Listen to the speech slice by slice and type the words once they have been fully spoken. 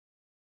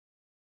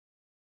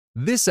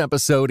This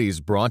episode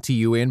is brought to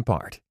you in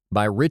part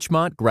by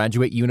Richmont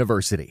Graduate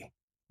University.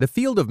 The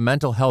field of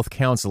mental health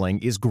counseling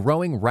is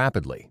growing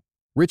rapidly.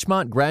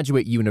 Richmont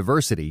Graduate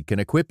University can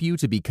equip you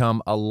to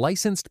become a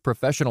licensed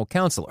professional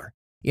counselor,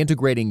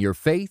 integrating your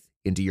faith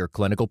into your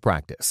clinical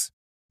practice.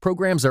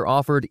 Programs are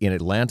offered in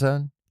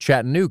Atlanta,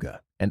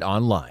 Chattanooga, and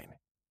online.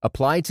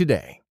 Apply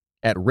today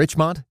at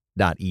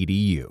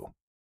richmont.edu.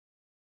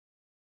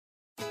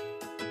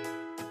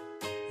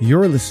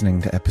 You're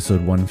listening to episode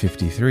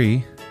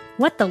 153.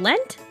 What, the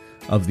Lent?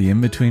 Of the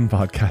In-Between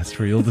podcast,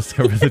 where you'll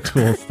discover the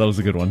tools, that was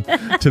a good one,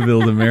 to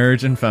build a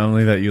marriage and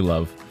family that you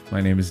love.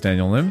 My name is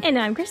Daniel Lim. And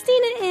I'm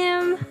Christina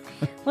M.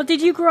 Well,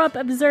 did you grow up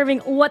observing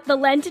What the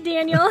Lent,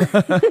 Daniel?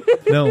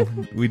 No,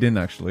 we didn't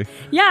actually.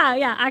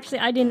 Yeah, actually,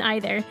 I didn't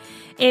either.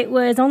 It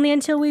was only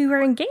until we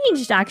were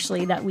engaged,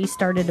 actually, that we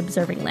started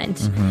observing Lent.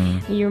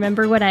 Mm-hmm. You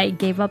remember what I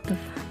gave up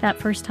that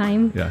first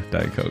time? Yeah,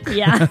 Diet Coke.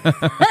 Yeah.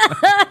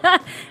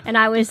 And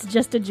I was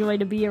just a joy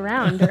to be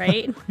around,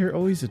 right? You're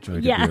always a joy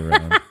to be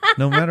around,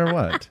 no matter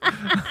what.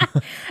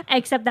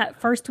 Except that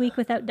first week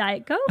without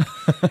Diet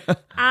Coke.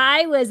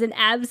 I was an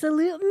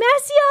absolute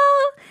mess,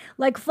 y'all.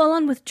 Like full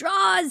on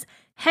withdrawals,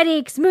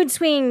 headaches, mood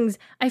swings.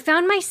 I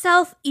found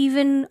myself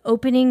even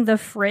opening the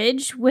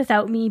fridge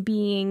without me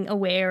being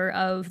aware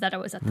of that I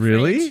was at the fridge.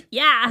 Really?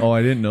 Yeah. Oh,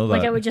 I didn't know that.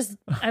 Like I would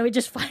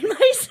just find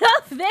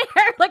myself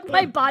there. Like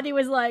my body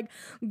was like,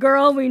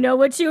 girl, we know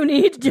what you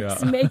need.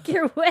 Just make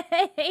your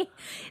way.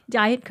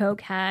 Diet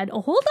Coke had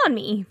a hold on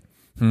me.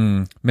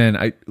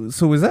 Man,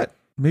 so was that,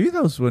 maybe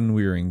that was when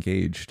we were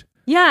engaged.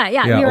 Yeah.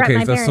 We were okay,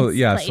 at my parents'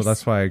 place. So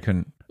that's why I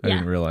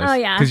didn't realize. Oh,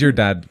 yeah. Because your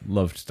dad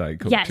loved Diet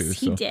Coke too. Yes,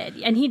 he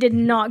did. And he did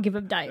not give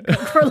up Diet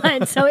Coke for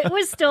Lent. So it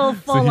was still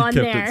full on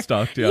there. So he kept it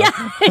stocked,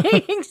 yeah.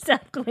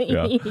 Exactly.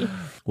 Yeah.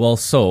 Well,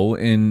 so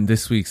in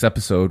this week's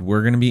episode,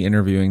 we're going to be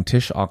interviewing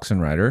Tish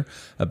Oxenreider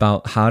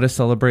about how to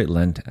celebrate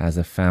Lent as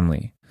a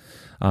family.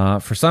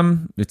 For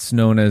some, it's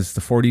known as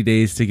the 40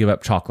 days to give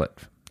up chocolate,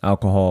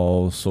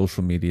 alcohol,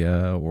 social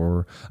media,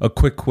 or a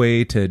quick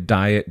way to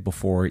diet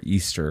before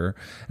Easter.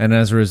 And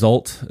as a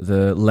result,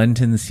 the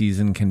Lenten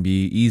season can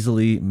be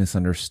easily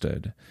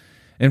misunderstood.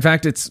 In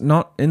fact, it's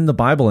not in the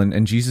Bible,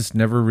 and Jesus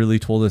never really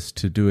told us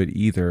to do it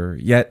either.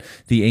 Yet,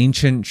 the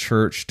ancient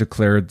church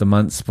declared the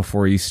months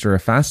before Easter a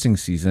fasting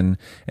season,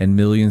 and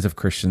millions of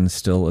Christians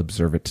still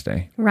observe it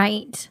today.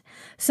 Right.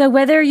 So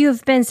whether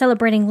you've been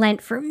celebrating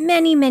Lent for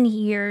many, many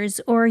years,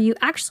 or you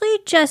actually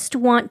just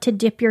want to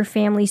dip your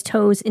family's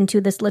toes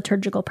into this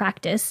liturgical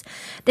practice,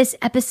 this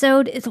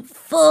episode is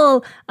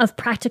full of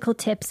practical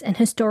tips and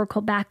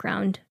historical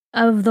background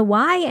of the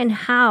why and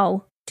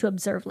how to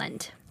observe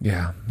Lent.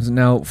 Yeah.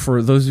 Now,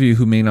 for those of you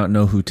who may not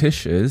know who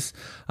Tish is,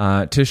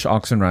 Tish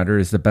Oxenreider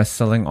is the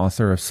best-selling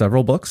author of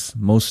several books,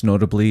 most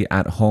notably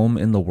At Home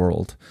in the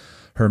World,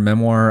 her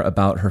memoir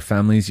about her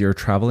family's year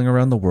traveling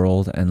around the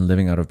world and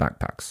living out of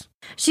backpacks.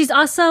 She's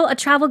also a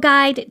travel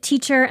guide,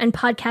 teacher, and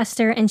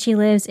podcaster, and she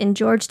lives in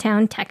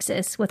Georgetown,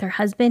 Texas, with her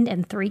husband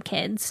and 3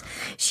 kids.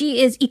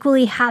 She is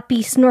equally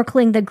happy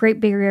snorkeling the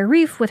Great Barrier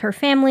Reef with her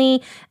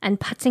family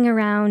and putzing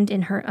around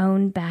in her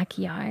own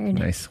backyard.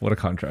 Nice. What a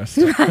contrast.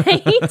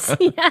 Right?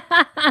 Yeah.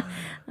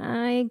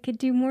 I could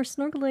do more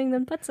snorkeling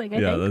than putzing,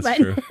 I think. That's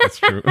true. That's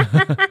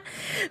true.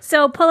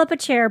 So pull up a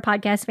chair,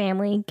 podcast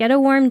family, get a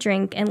warm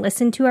drink, and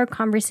listen to our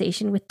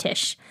conversation with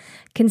Tish.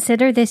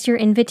 Consider this your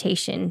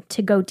invitation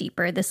to go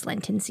deeper this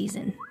Lenten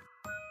season.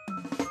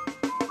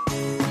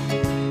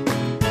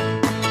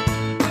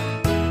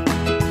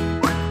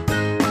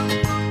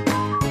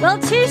 Well,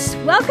 Tish,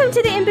 welcome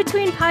to the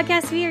In-Between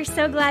podcast. We are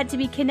so glad to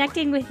be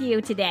connecting with you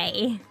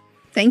today.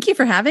 Thank you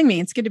for having me.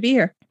 It's good to be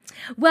here.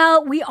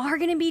 Well, we are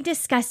going to be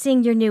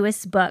discussing your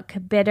newest book,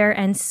 Bitter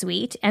and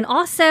Sweet, and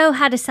also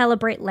how to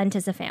celebrate Lent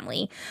as a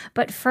family.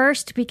 But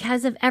first,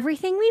 because of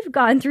everything we've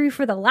gone through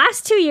for the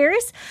last 2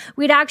 years,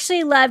 we'd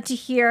actually love to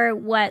hear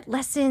what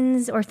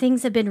lessons or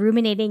things have been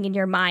ruminating in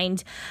your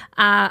mind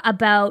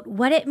about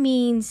what it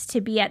means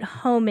to be at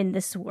home in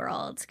this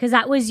world. Because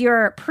that was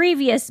your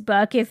previous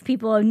book, if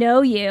people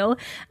know you.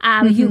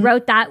 You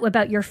wrote that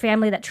about your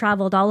family that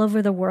traveled all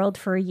over the world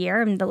for a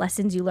year and the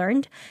lessons you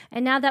learned.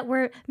 And now that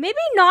we're maybe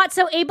not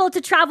so able to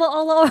travel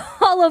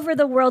all over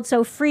the world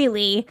so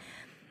freely,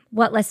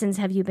 what lessons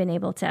have you been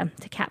able to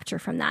capture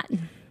from that?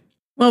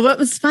 Well, what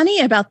was funny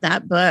about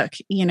that book,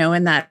 in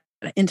that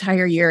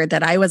entire year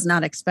that I was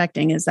not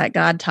expecting is that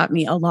God taught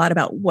me a lot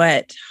about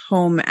what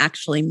home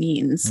actually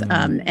means.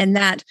 And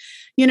that,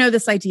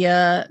 this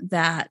idea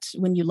that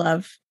when you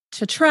love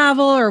to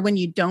travel or when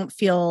you don't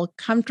feel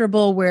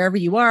comfortable wherever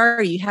you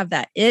are, you have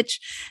that itch,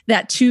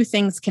 that 2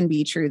 things can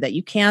be true, that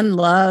you can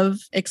love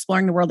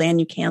exploring the world and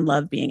you can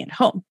love being at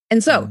home.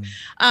 And so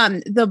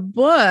the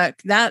book,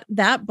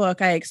 that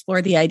book, I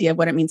explore the idea of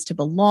what it means to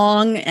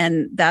belong,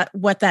 and that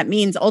what that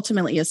means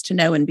ultimately is to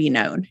know and be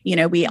known.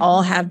 We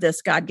all have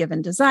this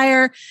God-given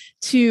desire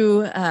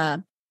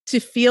to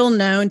feel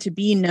known, to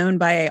be known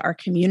by our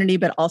community,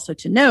 but also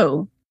to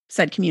know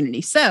said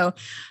community. So,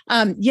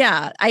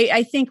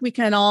 I think we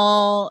can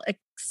all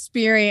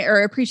experience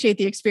or appreciate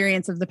the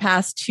experience of the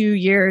past 2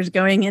 years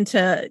going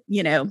into,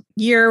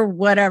 year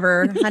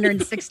whatever,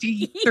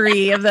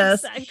 163 of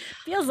this.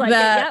 Feels like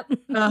it.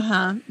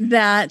 Yep.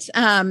 That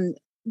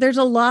there's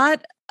a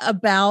lot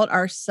about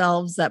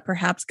ourselves that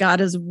perhaps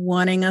God is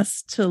wanting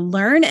us to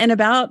learn, and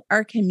about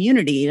our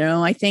community.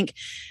 I think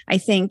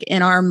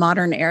in our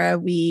modern era,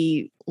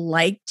 we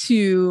like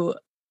to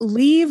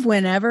leave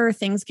whenever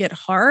things get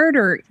hard,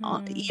 or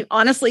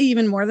honestly,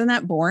 even more than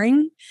that,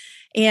 boring.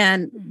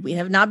 And we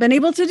have not been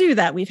able to do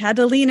that. We've had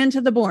to lean into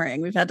the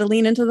boring. We've had to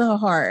lean into the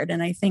hard.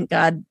 And I think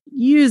God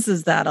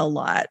uses that a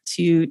lot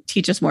to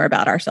teach us more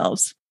about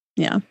ourselves.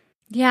 Yeah.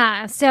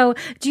 Yeah. So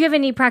do you have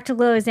any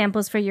practical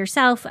examples for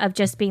yourself of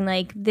just being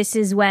like, this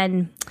is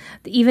when,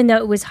 even though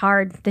it was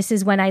hard, this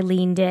is when I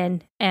leaned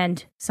in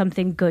and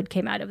something good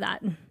came out of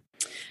that?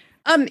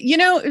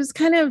 It was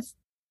kind of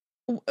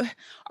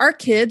our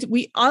kids.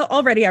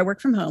 I work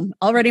from home.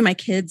 Already my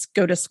kids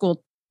go to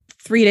school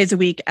 3 days a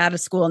week out of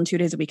school and 2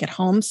 days a week at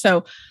home.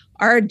 So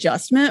our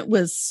adjustment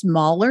was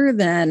smaller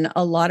than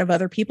a lot of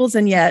other people's.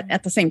 And yet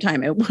at the same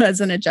time, it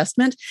was an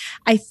adjustment.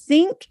 I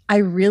think I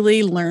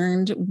really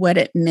learned what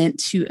it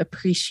meant to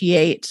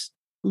appreciate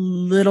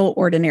little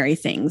ordinary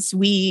things.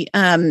 We,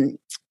 I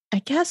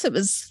guess it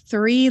was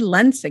 3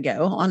 Lents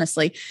ago,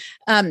 honestly.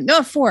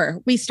 No,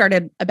 4, we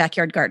started a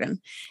backyard garden.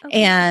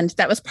 Okay. And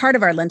that was part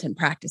of our Lenten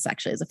practice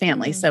actually as a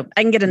family. So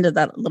I can get into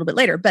that a little bit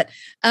later, but,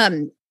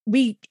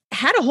 we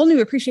had a whole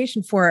new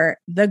appreciation for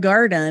the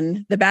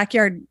garden, the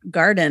backyard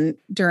garden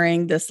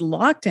during this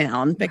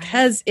lockdown,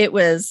 because it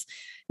was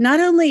not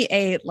only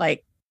a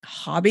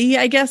hobby,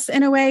 I guess,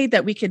 in a way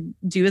that we could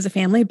do as a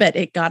family, but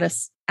it got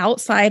us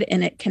outside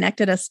and it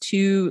connected us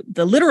to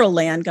the literal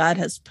land God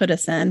has put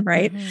us in.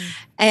 Right. Mm-hmm.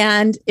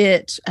 And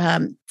it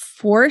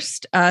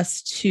forced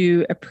us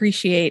to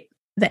appreciate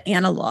the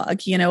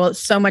analog.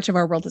 So much of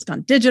our world has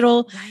gone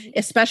digital,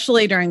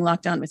 especially during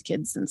lockdown with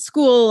kids in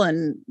school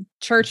and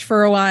church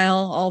for a while,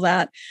 all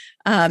that,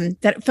 that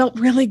it felt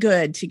really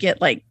good to get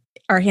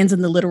our hands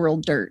in the literal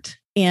dirt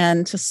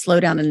and to slow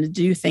down and to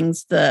do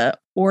things the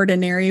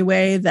ordinary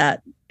way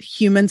that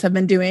humans have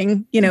been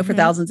doing, for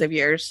thousands of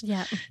years.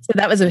 Yeah. So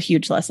that was a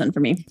huge lesson for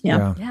me.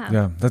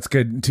 Yeah. That's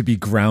good to be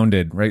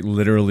grounded, right?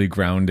 Literally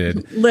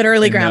grounded.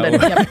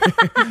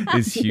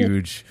 Is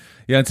huge.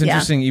 Yeah, it's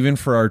interesting. Even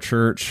for our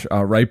church,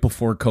 right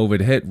before COVID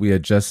hit, we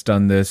had just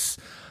done this,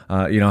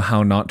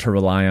 how not to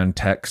rely on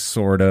tech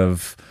sort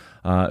of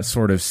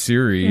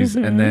series,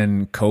 and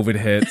then COVID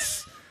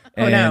hits.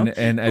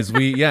 And as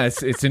we,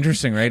 it's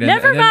interesting, right?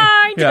 Never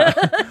mind.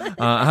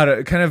 How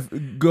to kind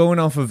of going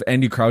off of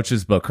Andy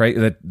Crouch's book, right?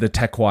 The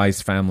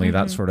tech-wise family,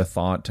 that sort of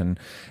thought, and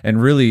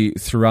really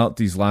throughout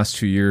these last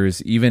 2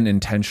 years, even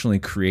intentionally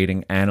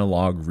creating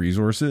analog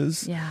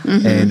resources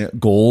and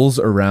goals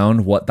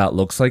around what that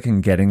looks like,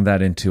 and getting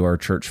that into our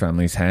church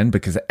family's hand,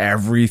 because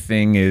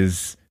everything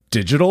is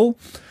digital.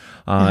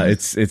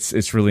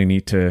 It's really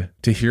neat to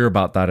hear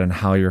about that and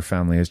how your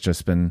family has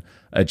just been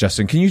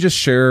adjusting. Can you just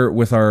share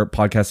with our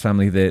podcast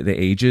family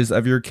the ages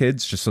of your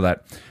kids, just so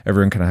that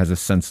everyone kind of has a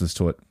sense as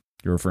to what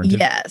you're referring to?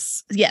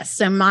 Yes.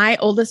 So my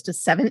oldest is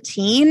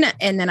 17,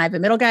 and then I have a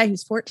middle guy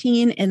who's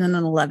 14, and then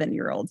an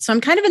 11-year-old. So I'm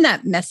kind of in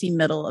that messy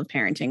middle of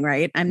parenting,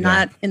 right? I'm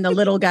not in the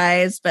little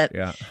guys, but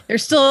they're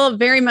still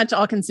very much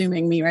all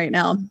consuming me right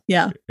now.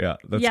 Yeah,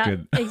 that's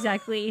good.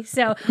 Exactly.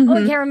 So, I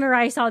can't remember.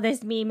 I saw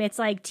this meme. It's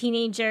like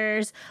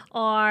teenagers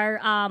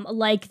are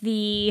like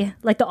the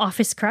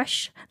office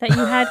crush that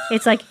you had.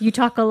 It's like you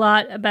talk a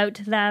lot about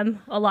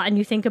them a lot, and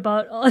you think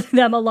about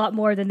them a lot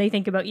more than they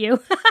think about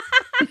you.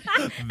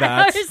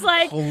 That's I was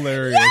like,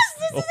 hilarious. Yes,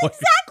 this is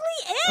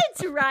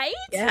exactly it, right?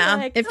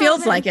 Yeah, it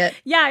feels like it.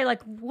 Yeah, you're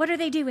like, what are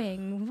they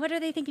doing? What are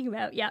they thinking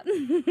about? Yeah.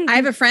 I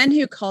have a friend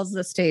who calls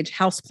the stage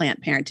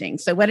houseplant parenting.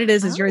 So what it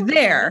is you're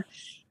there,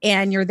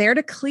 and you're there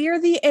to clear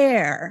the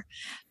air,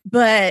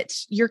 but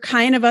you're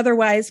kind of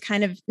otherwise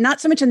kind of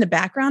not so much in the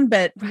background,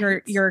 but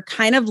you're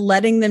kind of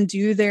letting them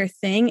do their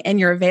thing,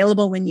 and you're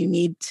available when you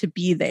need to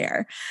be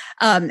there.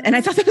 And I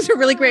thought that was a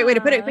really great way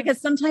to put it,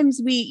 because sometimes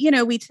we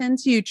tend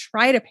to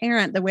try to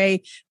parent the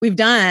way we've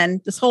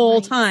done this whole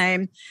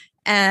time.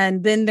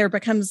 And then there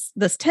becomes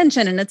this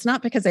tension, and it's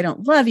not because they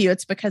don't love you.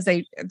 It's because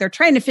they're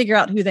trying to figure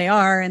out who they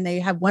are, and they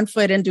have 1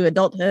 foot into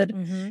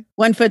adulthood,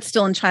 1 foot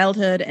still in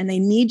childhood, and they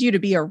need you to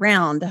be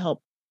around to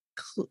help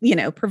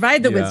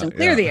provide the wisdom,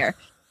 clear the air,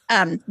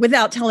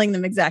 without telling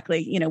them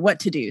exactly, what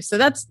to do. So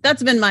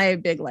that's been my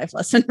big life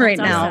lesson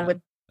now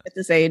with at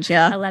this age.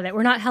 Yeah. I love it.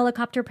 We're not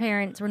helicopter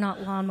parents. We're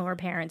not lawnmower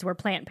parents. We're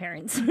plant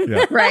parents.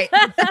 Yeah. Right.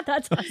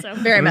 That's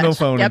awesome. Very much. I don't know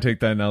if I want to take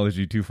that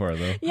analogy too far,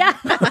 though.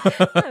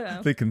 Yeah.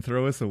 They can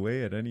throw us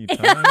away at any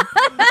time.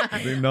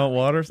 They melt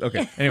waters.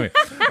 Okay. Anyway.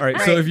 All right.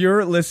 So if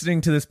you're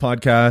listening to this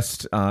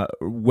podcast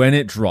when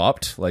it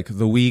dropped, like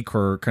the week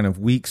or kind of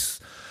weeks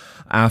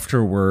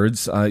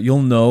afterwards,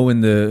 you'll know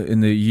in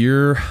the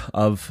year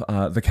of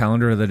the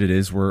calendar that it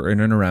is, we're in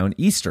and around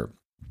Easter.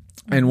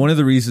 And one of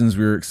the reasons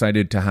we were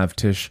excited to have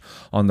Tish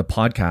on the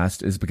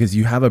podcast is because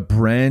you have a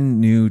brand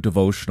new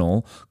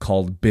devotional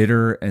called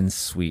Bitter and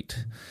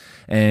Sweet.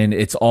 and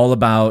it's all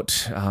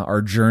about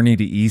our journey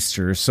to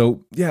Easter.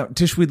 So yeah,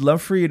 Tish, we'd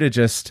love for you to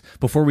just,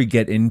 before we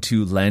get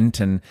into Lent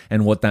and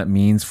what that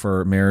means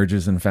for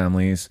marriages and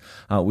families,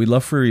 we'd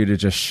love for you to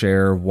just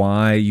share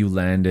why you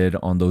landed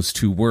on those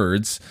two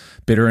words,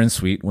 bitter and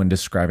sweet, when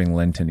describing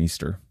Lent and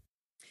Easter.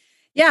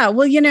 Yeah,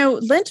 well,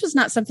 Lent was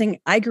not something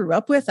I grew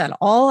up with at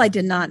all. I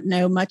did not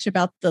know much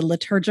about the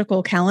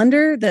liturgical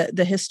calendar,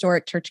 the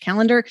historic church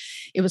calendar.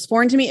 It was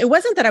foreign to me. It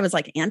wasn't that I was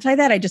like anti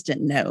that. I just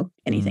didn't know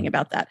anything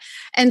about that.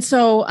 And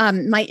so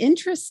my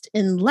interest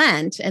in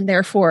Lent, and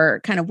therefore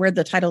kind of where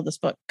the title of this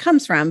book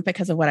comes from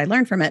because of what I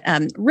learned from it,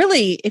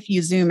 really, if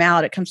you zoom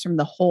out, it comes from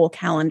the whole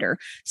calendar,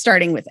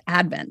 starting with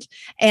Advent.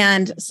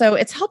 And so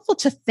it's helpful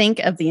to think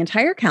of the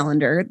entire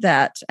calendar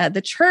that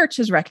the church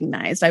has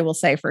recognized, I will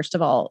say, first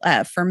of all,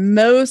 for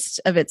most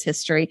of its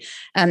history.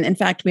 In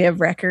fact, we have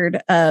record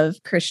of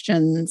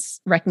Christians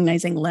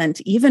recognizing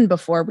Lent even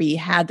before we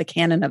had the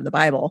canon of the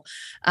Bible.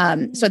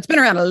 So it's been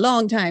around a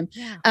long time.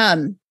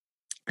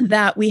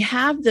 That we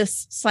have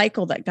this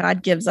cycle that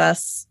God gives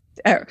us,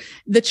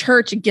 the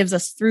church gives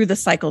us through the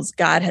cycles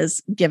God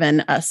has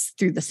given us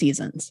through the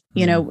seasons.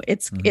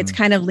 It's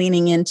kind of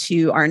leaning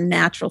into our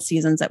natural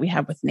seasons that we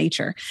have with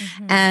nature.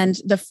 And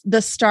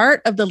the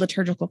start of the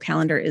liturgical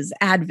calendar is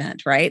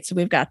Advent, right? So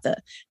we've got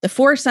the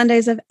 4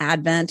 Sundays of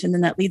Advent, and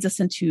then that leads us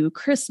into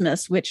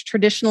Christmas, which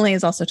traditionally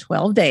is also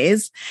 12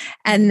 days.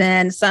 And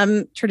then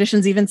some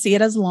traditions even see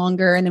it as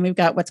longer. And then we've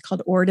got what's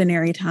called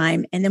ordinary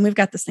time. And then we've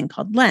got this thing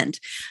called Lent.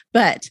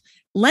 But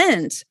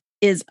Lent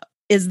is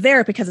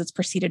there because it's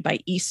preceded by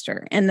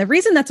Easter. And the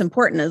reason that's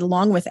important,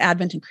 along with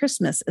Advent and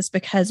Christmas, is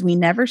because we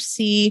never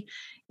see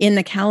in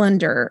the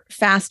calendar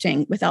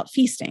fasting without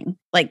feasting.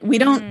 Like we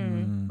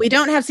don't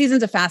have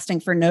seasons of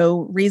fasting for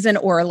no reason,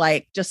 or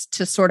like just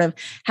to sort of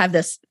have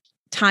this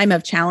time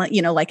of challenge,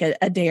 like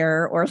a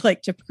dare, or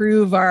like to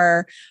prove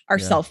our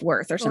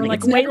self-worth or something. Or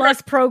like weight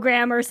loss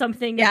program or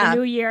something in the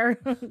new year.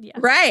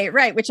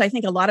 Right. Which I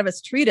think a lot of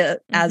us treat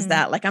it as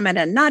that, like I'm going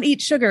to not eat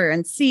sugar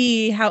and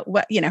see how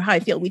I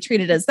feel. We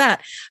treat it as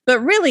that. But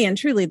really and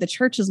truly, the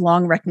church has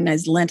long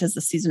recognized Lent as the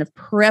season of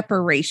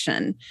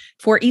preparation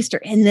for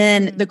Easter. And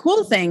then the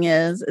cool thing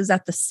is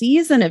that the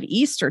season of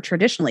Easter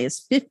traditionally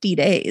is 50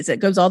 days. It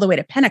goes all the way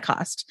to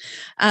Pentecost.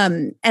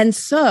 And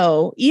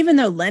so even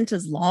though Lent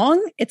is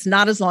long, it's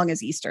not as long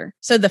as Easter.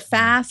 So the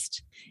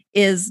fast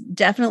is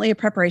definitely a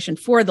preparation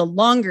for the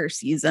longer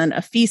season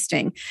of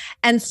feasting.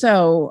 And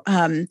so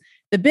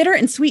the bitter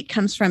and sweet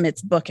comes from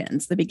its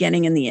bookends, the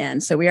beginning and the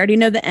end. So we already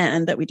know the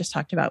end that we just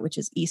talked about, which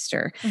is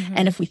Easter.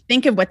 And if we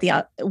think of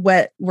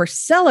what we're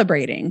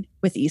celebrating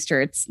with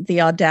Easter, it's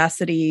the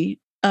audacity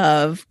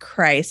of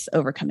Christ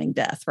overcoming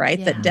death, right?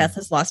 Yeah. That death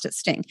has lost its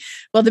sting.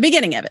 Well, the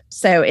beginning of it.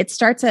 So it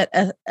starts at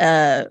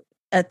a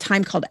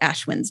time called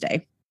Ash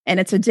Wednesday. And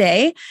it's a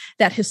day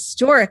that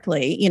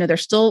historically,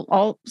 there's still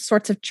all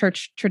sorts of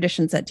church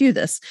traditions that do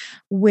this,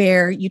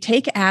 where you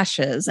take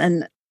ashes,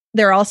 and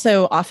they're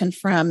also often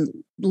from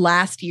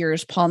last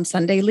year's Palm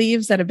Sunday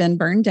leaves that have been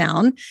burned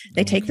down.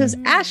 They take those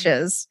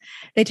ashes,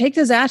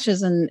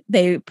 and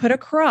they put a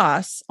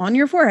cross on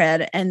your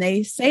forehead, and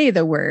they say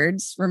the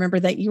words, "Remember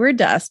that you are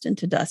dust, and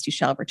to dust you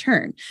shall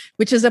return,"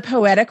 which is a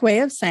poetic way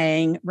of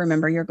saying,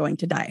 remember you're going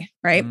to die,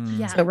 right?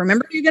 So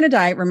remember you're going to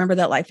die. Remember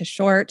that life is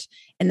short,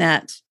 and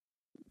that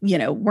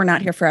we're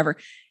not here forever.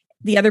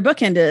 The other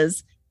bookend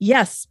is,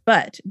 yes,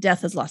 but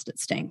death has lost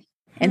its sting.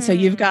 And so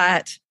you've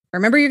got,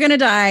 remember you're going to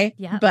die,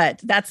 but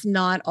that's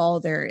not all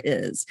there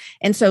is.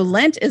 And so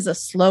Lent is a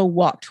slow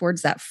walk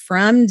towards that,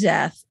 from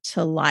death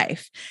to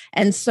life.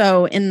 And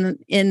so in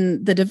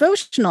the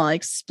devotional, I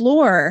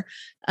explore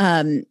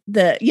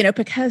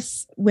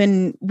because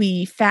when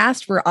we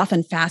fast, we're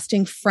often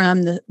fasting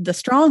from the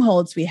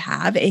strongholds we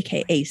have,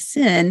 AKA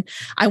sin.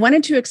 I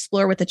wanted to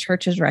explore what the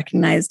church has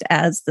recognized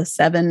as the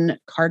 7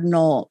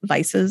 cardinal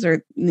vices,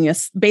 or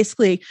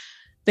basically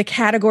the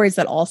categories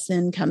that all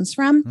sin comes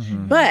from.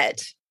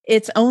 But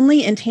it's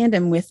only in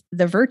tandem with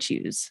the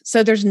virtues.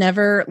 So there's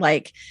never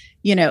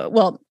you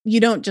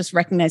don't just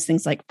recognize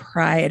things like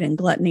pride and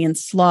gluttony and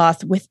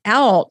sloth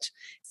without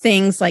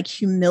things like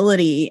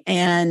humility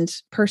and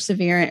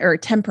perseverance, or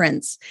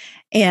temperance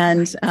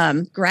and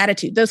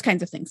gratitude, those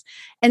kinds of things.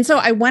 And so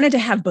I wanted to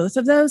have both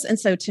of those. And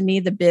so to me,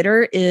 the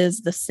bitter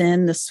is the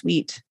sin, the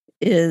sweet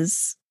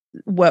is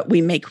what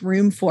we make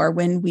room for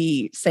when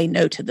we say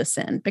no to the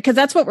sin, because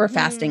that's what we're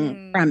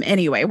fasting from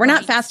anyway. We're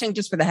not fasting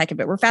just for the heck of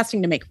it. We're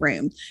fasting to make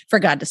room for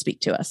God to speak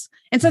to us.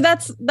 And so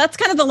that's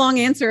kind of the long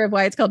answer of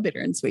why it's called bitter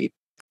and sweet.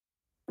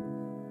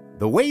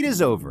 The wait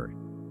is over.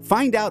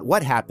 Find out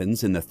what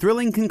happens in the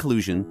thrilling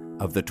conclusion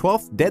of the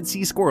 12th Dead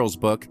Sea Squirrels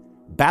book,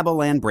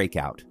 Babylon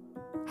Breakout.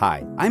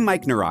 Hi, I'm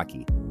Mike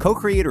Naraki,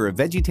 co-creator of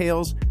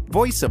VeggieTales,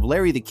 voice of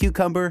Larry the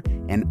Cucumber,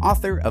 and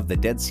author of The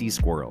Dead Sea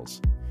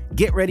Squirrels.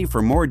 Get ready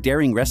for more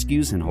daring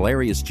rescues and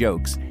hilarious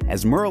jokes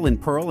as Merle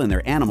and Pearl and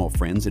their animal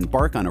friends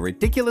embark on a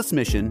ridiculous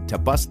mission to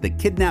bust the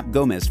kidnapped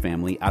Gomez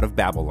family out of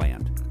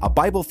Babylon, a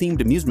Bible-themed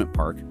amusement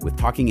park with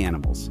talking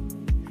animals.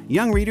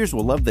 Young readers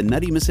will love the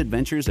nutty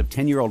misadventures of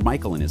 10-year-old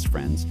Michael and his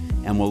friends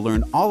and will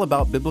learn all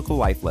about biblical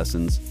life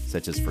lessons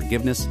such as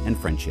forgiveness and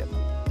friendship.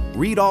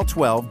 Read all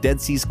 12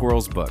 Dead Sea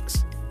Squirrels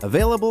books.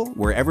 Available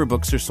wherever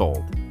books are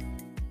sold.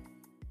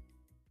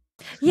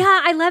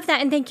 Yeah, I love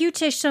that. And thank you,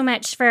 Tish, so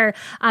much for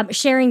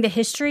sharing the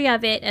history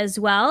of it as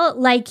well.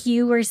 Like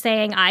you were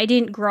saying, I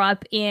didn't grow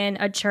up in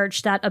a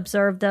church that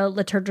observed the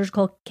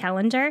liturgical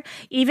calendar.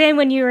 Even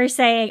when you were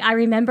saying, I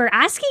remember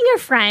asking a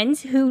friend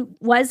who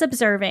was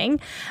observing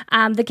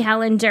the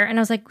calendar, and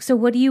I was like, so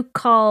what do you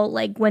call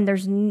like when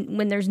there's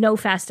no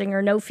fasting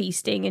or no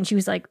feasting? And she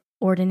was like,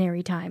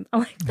 ordinary time.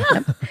 I'm like,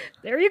 oh,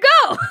 there you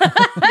go.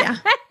 Yeah.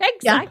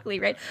 Exactly,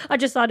 right. I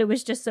just thought it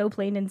was just so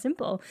plain and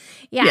simple.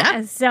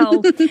 Yeah.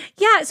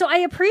 Yeah. So I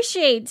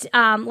appreciate,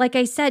 like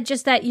I said,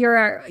 just that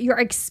you're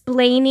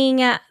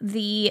explaining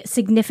the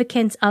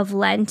significance of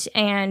Lent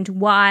and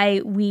why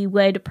we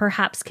would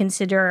perhaps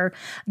consider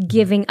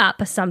giving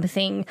up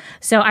something.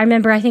 So I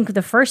remember, I think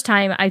the first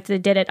time I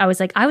did it, I was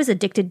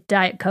addicted to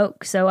Diet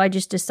Coke. So I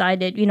just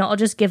decided, I'll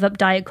just give up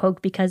Diet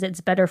Coke because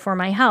it's better for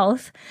my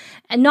health,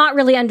 and not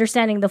really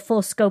understanding the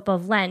full scope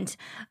of Lent.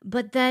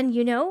 But then,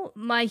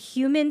 my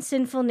human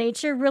sinful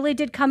nature really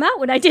did come out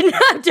when I didn't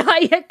have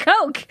Diet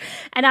Coke.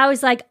 And I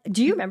was like,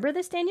 do you remember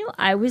this, Daniel?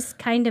 I was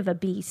kind of a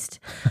beast.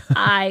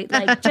 I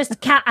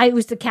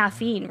was the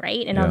caffeine,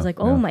 right? And I was like,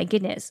 oh my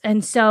goodness.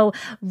 And so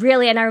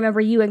really, and I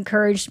remember you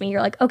encouraged me.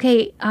 You're like,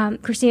 okay,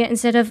 Christina,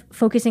 instead of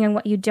focusing on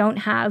what you don't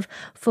have,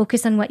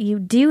 focus on what you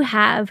do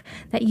have,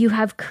 that you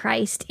have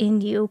Christ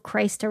in you,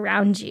 Christ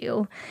around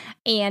you,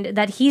 and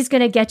that he's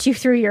going to get you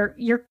through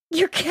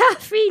your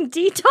caffeine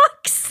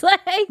detox,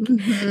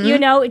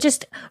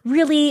 just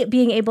really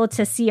being able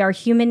to see our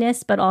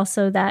humanness, but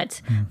also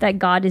that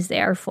God is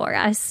there for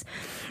us.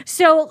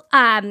 So,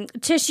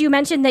 Tish, you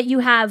mentioned that you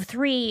have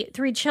three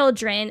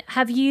children.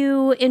 Have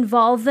you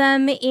involved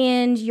them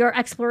in your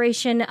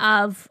exploration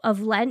of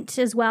Lent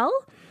as well?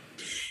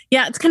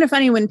 Yeah, it's kind of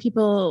funny when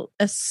people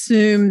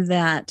assume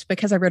that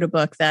because I wrote a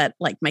book that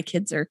like my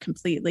kids are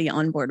completely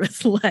on board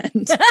with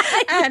Lent.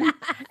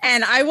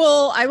 and I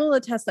will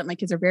attest that my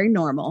kids are very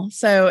normal.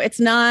 So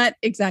it's not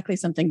exactly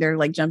something they're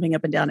like jumping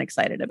up and down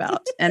excited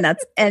about.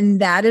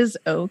 And that is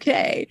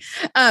okay.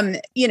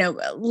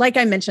 Like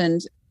I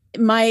mentioned,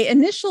 my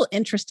initial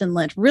interest in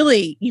Lent,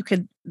 really you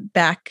could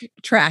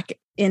backtrack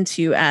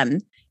into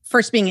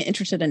first being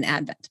interested in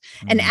Advent.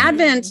 And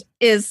Advent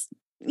is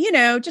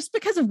just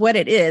because of what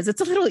it is, it's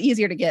a little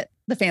easier to get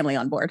the family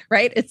on board,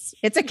 right?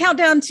 It's a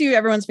countdown to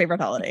everyone's favorite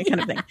holiday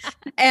kind of thing.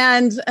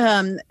 And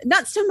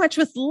not so much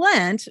with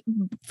Lent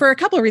for a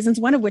couple of reasons,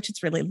 one of which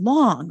it's really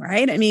long,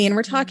 right? I mean,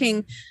 we're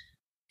talking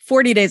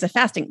 40 days of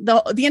fasting.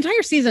 The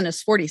entire season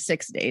is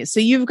 46 days. So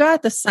you've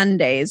got the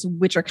Sundays,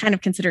 which are kind of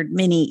considered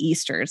mini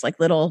Easters, like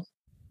little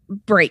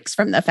breaks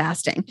from the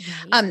fasting.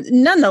 Right.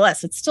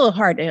 Nonetheless, it's still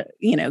hard to,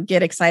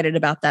 get excited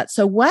about that.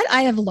 So what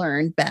I have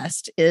learned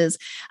best is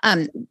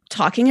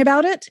talking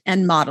about it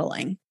and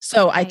modeling.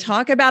 So I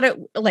talk about it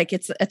like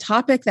it's a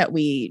topic that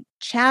we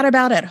chat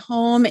about at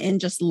home in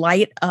just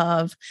light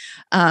of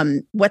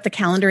what the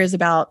calendar is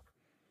about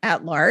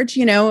at large,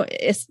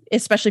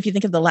 especially if you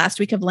think of the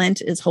last week of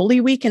Lent is Holy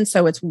Week. And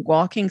so it's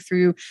walking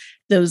through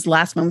those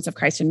last moments of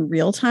Christ in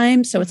real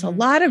time. So it's a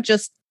lot of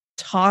just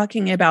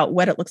talking about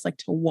what it looks like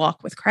to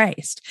walk with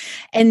Christ,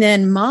 and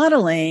then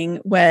modeling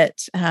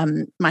what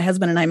my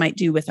husband and I might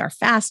do with our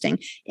fasting,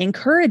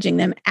 encouraging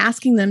them,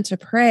 asking them to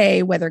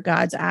pray, whether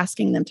God's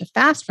asking them to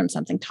fast from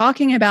something,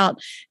 talking about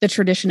the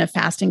tradition of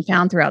fasting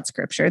found throughout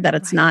Scripture, that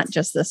it's not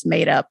just this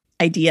made up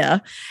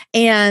idea,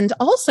 and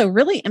also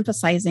really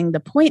emphasizing the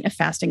point of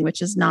fasting,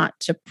 which is not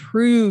to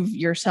prove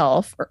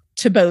yourself or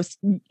to both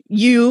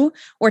you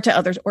or to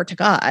others or to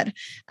God.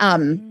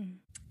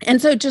 And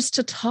so just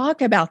to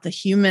talk about the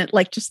human,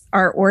 like just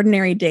our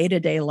ordinary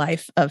day-to-day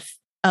life of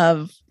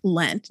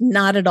Lent,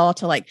 not at all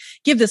to like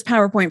give this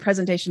PowerPoint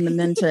presentation and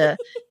then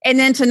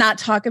to not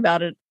talk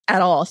about it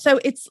at all. So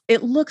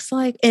it looks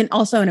like, and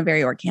also in a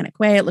very organic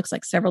way, it looks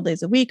like several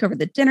days a week over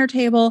the dinner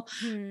table.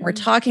 We're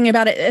talking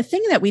about it. A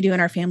thing that we do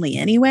in our family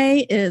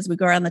anyway is we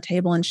go around the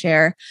table and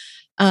share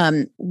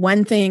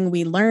one thing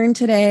we learned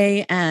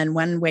today and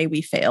one way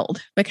we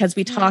failed, because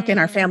we talk in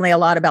our family a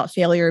lot about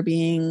failure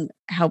being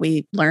how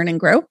we learn and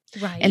grow.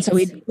 Right. And so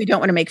we don't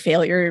want to make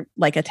failure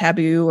like a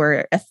taboo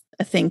or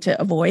a thing to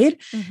avoid.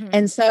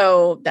 And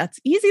so that's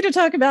easy to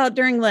talk about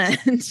during Lent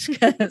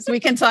because we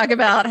can talk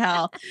about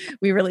how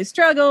we really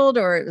struggled,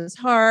 or it was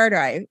hard, or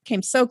I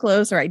came so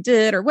close, or I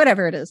did, or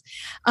whatever it is.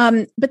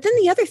 But then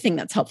the other thing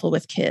that's helpful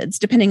with kids,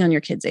 depending on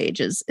your kids'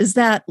 ages, is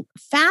that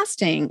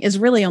fasting is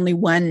really only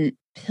one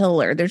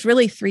pillar. There's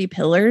really three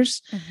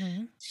pillars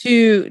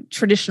to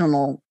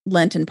traditional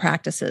Lenten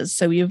practices.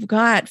 So you've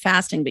got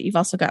fasting, but you've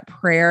also got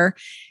prayer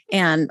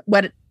and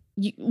what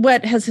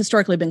has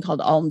historically been called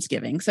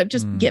almsgiving. So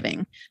just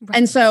giving. Right.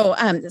 And so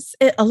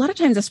a lot of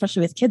times,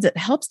 especially with kids, it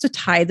helps to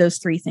tie those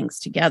three things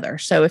together.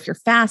 So if you're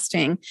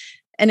fasting,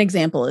 an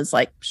example is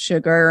like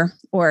sugar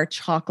or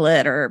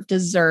chocolate or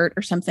dessert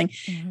or something,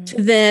 to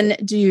then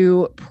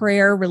do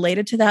prayer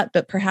related to that,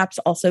 but perhaps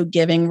also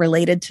giving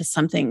related to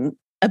something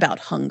about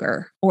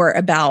hunger or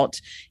about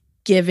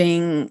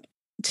giving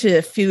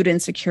to food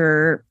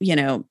insecure,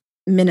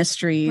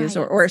 ministries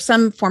or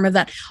some form of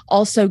that.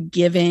 Also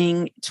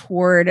giving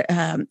toward,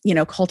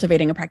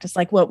 cultivating a practice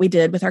like what we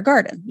did with our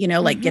garden,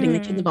 like getting the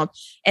kids involved.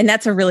 And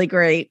that's a really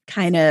great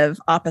kind of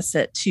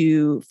opposite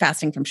to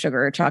fasting from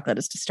sugar or chocolate,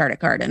 is to start a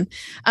garden.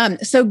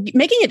 So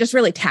making it just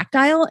really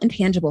tactile and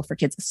tangible for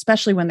kids,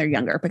 especially when they're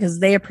younger, because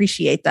they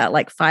appreciate that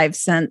like 5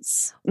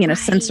 sense,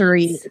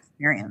 sensory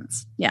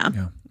experience. Yeah.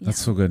 That's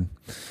so good.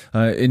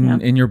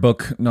 In your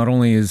book, not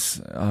only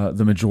is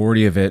the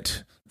majority of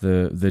it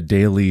the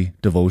daily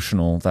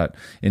devotional that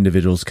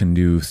individuals can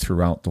do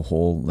throughout the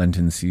whole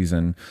Lenten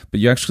season, but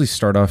you actually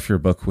start off your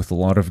book with a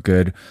lot of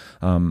good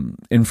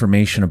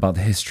information about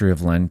the history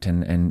of Lent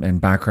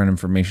and background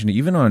information,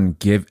 even on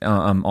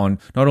on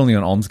not only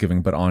on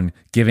almsgiving but on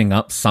giving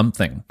up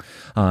something.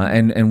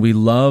 And we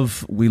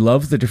love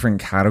the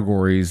different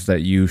categories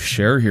that you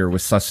share here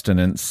with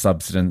sustenance,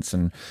 substance,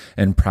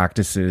 and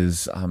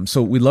practices.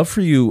 So we'd love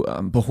for you,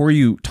 before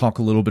you talk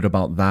a little bit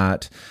about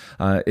that,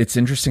 it's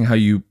interesting how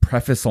you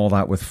preface all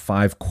that with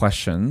 5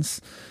 questions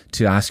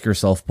to ask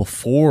yourself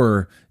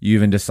before you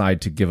even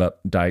decide to give up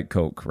Diet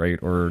Coke, right?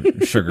 Or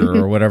sugar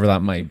or whatever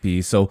that might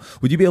be. So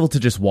would you be able to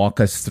just walk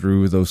us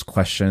through those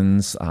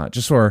questions,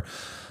 just so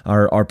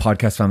our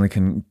podcast family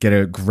can get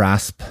a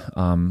grasp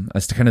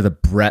as to kind of the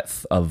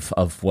breadth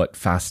of what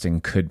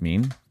fasting could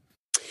mean?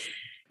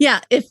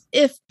 Yeah.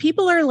 If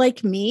people are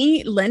like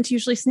me, Lent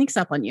usually sneaks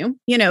up on you.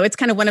 It's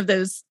kind of one of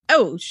those,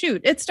 oh,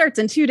 shoot, it starts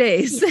in 2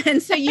 days.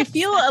 And so you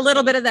feel a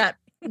little bit of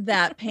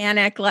that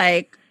panic,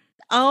 like,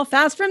 I'll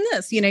fast from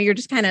this. You're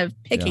just kind of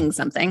picking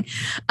something.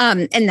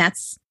 And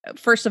that's,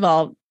 first of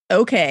all,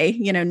 okay,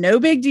 no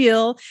big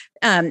deal.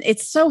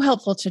 It's so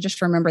helpful to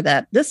just remember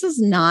that this is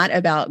not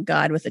about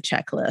God with a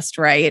checklist,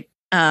 right?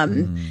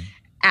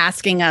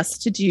 Asking us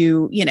to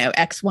do,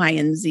 X, Y,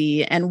 and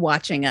Z and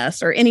watching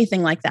us or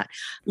anything like that.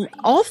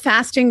 All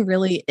fasting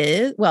really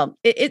is, well,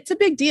 it's a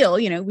big deal.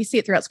 We see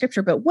it throughout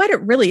scripture, but what it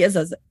really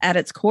is at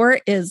its core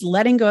is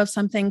letting go of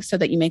something so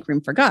that you make room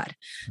for God.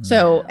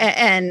 So,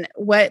 and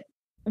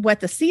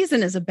what the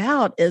season is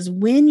about is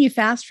when you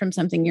fast from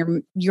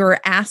something, you're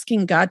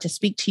asking God to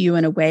speak to you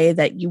in a way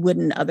that you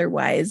wouldn't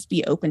otherwise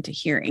be open to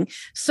hearing.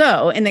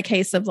 So in the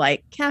case of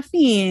like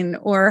caffeine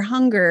or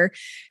hunger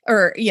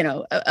or,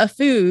 a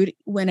food,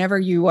 whenever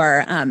you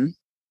are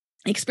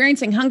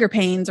experiencing hunger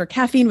pains or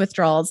caffeine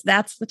withdrawals,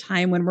 that's the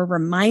time when we're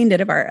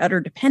reminded of our utter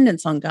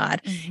dependence on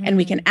God, and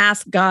we can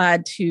ask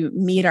God to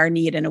meet our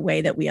need in a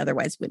way that we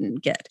otherwise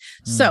wouldn't get.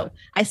 So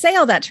I say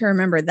all that to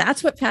remember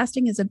that's what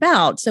fasting is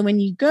about. So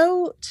when you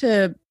go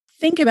to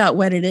think about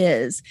what it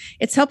is,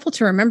 it's helpful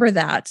to remember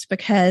that,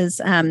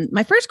 because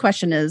my first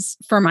question is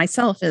for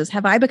myself is,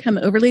 have I become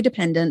overly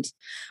dependent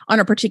on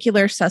a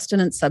particular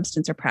sustenance,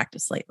 substance, or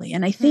practice lately?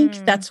 And I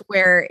think that's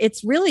where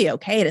it's really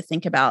okay to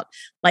think about,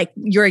 like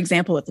your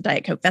example with the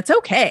Diet Coke. That's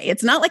okay.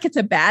 It's not like it's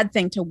a bad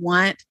thing to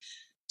want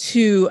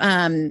to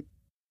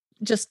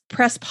just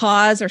press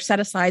pause or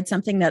set aside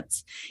something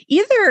that's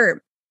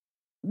either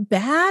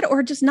bad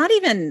or just not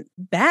even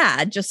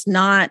bad, just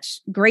not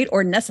great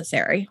or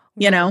necessary.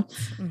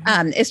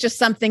 It's just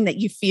something that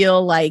you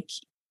feel like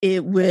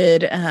it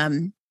would,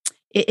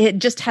 it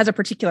just has a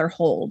particular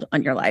hold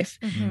on your life.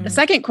 The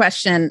second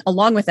question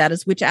along with that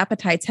is, which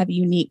appetites have a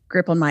unique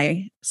grip on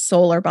my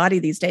soul or body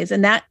these days?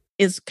 And that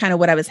is kind of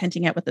what I was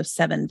hinting at with those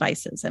 7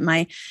 vices. Am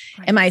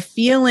I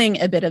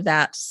feeling a bit of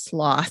that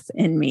sloth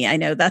in me? I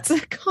know that's a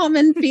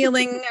common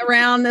feeling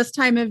around this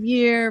time of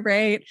year,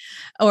 right?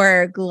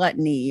 Or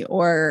gluttony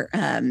or,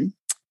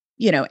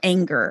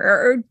 anger,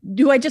 or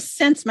do I just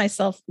sense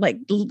myself like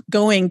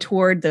going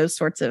toward those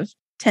sorts of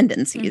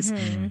tendencies?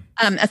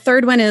 A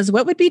third one is,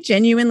 what would be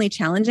genuinely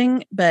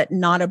challenging, but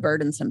not a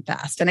burdensome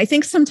fast? And I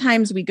think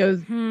sometimes we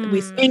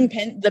swing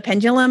the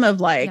pendulum of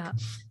like,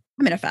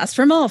 I'm going to fast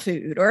from all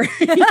food, or,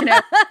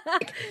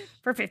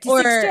 for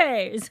 56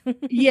 days.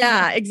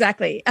 Yeah,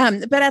 exactly.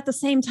 But at the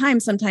same time,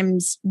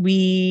 sometimes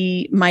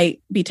we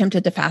might be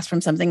tempted to fast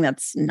from something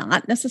that's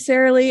not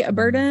necessarily a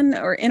burden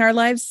or in our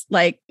lives.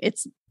 Like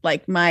it's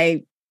like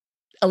my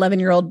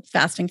 11-year-old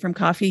fasting from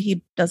coffee.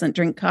 He doesn't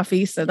drink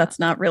coffee, so that's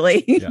not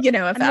really, a fast.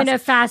 I'm going to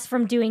fast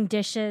from doing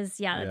dishes.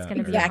 Yeah, that's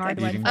going to be a hard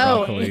one.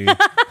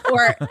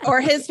 Or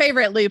his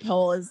favorite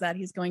loophole is that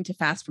he's going to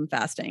fast from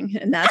fasting,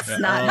 and that's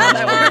not how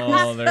that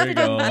works. Oh, there you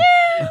go.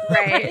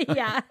 Right.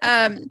 Yeah.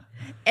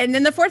 And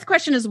then the fourth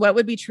question is, what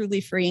would be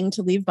truly freeing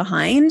to leave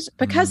behind?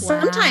 Because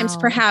sometimes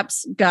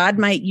perhaps God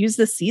might use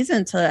this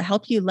season to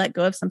help you let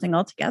go of something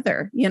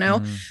altogether,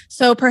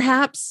 So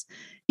perhaps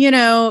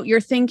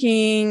you're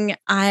thinking,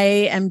 I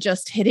am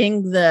just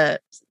hitting the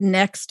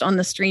next on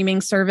the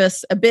streaming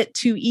service a bit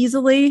too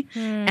easily.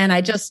 And I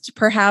just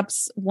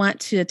perhaps want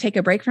to take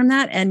a break from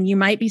that. And you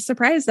might be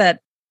surprised that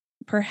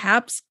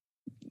perhaps,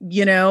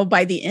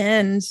 by the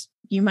end,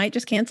 you might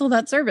just cancel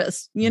that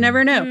service. You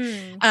never know.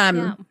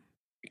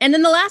 And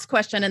then the last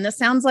question, and this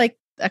sounds like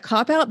a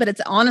cop-out, but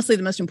it's honestly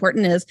the most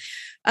important, is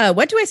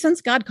what do I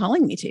sense God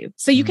calling me to?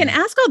 So you can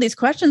ask all these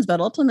questions, but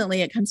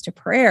ultimately it comes to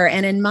prayer.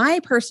 And in my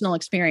personal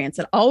experience,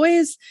 it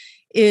always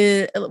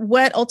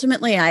what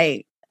ultimately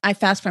I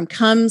fast from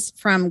comes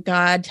from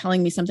God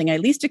telling me something I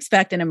least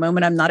expect in a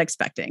moment I'm not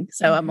expecting.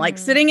 So I'm like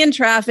sitting in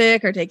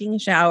traffic or taking a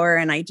shower,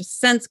 and I just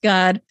sense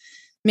God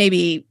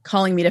maybe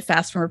calling me to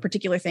fast from a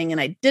particular thing.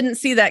 And I didn't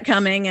see that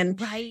coming. And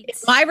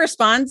my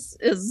response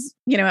is,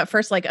 at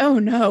first like, oh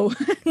no,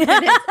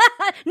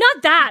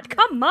 not that,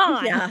 come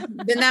on. Yeah.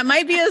 Then that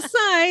might be a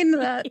sign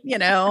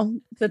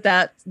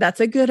that, that's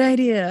a good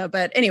idea.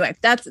 But anyway,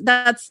 those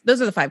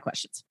are the 5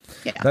 questions.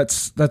 Yeah.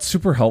 That's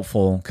super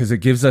helpful because it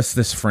gives us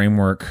this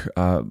framework.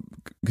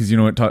 Because you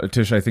know what,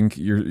 Tish, I think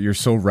you're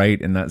so right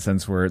in that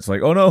sense where it's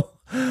like, oh no,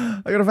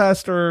 I gotta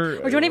fast, or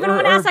don't even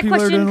want to ask that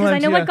question because I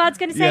know what God's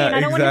going to say, and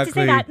I don't want him to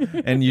say that.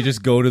 And you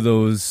just go to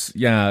those,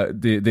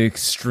 the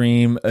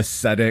extreme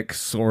ascetic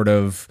sort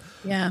of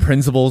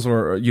principles,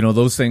 or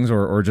those things,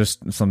 or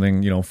just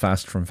something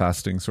fast from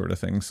fasting sort of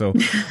thing. So,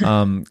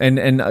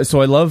 so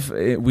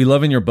we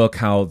love in your book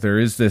how there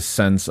is this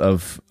sense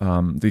of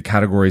the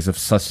categories of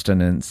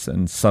sustenance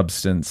and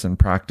substance and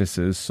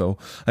practices. So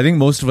I think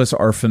most of us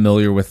are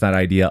familiar with that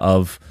idea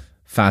of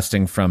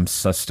fasting from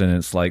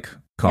sustenance, like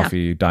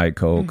coffee, Diet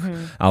Coke,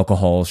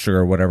 alcohol,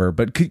 sugar, whatever.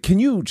 But can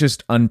you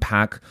just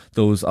unpack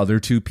those other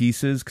 2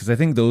 pieces? Because I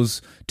think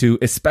those 2,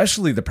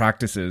 especially the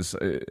practices,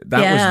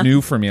 that was new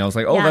for me. I was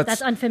like,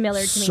 that's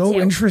unfamiliar to me too. So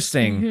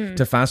interesting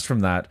to fast from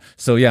that.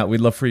 So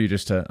we'd love for you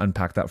just to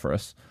unpack that for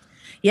us.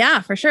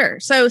 Yeah, for sure.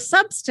 So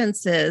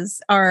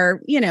substances are,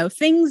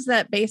 things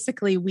that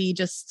basically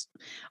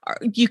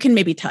you can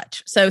maybe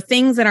touch. So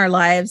things in our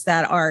lives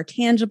that are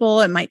tangible.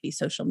 It might be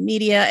social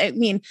media. I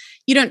mean,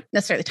 you don't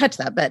necessarily touch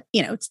that, but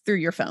it's through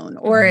your phone,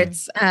 or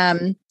it's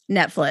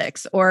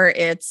Netflix, or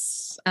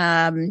it's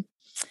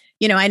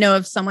I know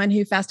of someone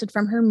who fasted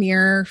from her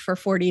mirror for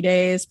 40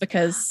 days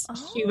because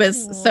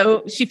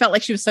she felt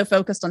like she was so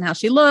focused on how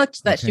she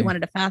looked that she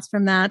wanted to fast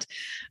from that,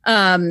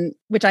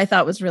 which I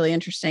thought was really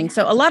interesting.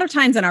 So a lot of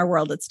times in our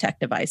world, it's tech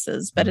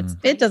devices, but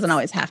it doesn't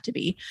always have to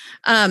be.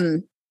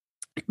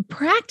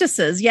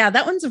 Practices. Yeah,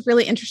 that one's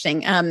really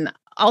interesting.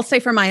 I'll say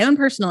from my own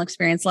personal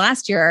experience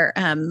last year,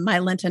 my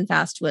Lenten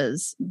fast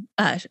was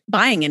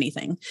buying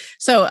anything.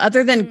 So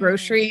other than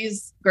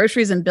groceries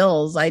and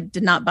bills, I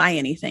did not buy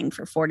anything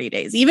for 40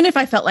 days. Even if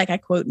I felt like I,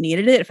 quote,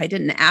 needed it, if I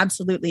didn't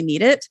absolutely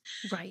need it,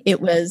 it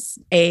was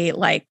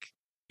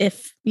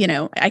if,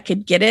 I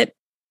could get it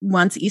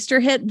once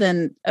Easter hit,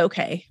 then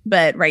okay.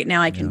 But right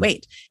now I can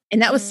wait.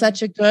 And that was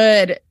such a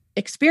good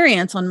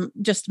experience on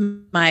just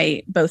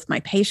both my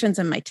patience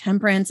and my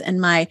temperance and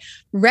my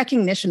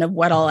recognition of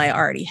what all I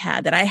already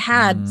had, that I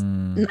had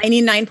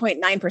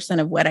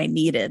 99.9% of what I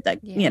needed,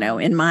 that,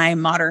 in my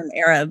modern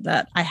era,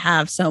 that I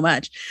have so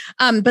much.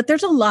 But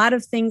there's a lot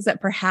of things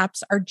that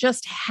perhaps are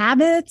just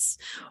habits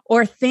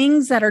or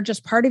things that are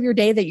just part of your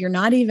day that you're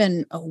not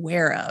even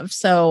aware of.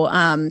 So,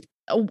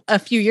 a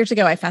few years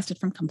ago, I fasted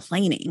from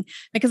complaining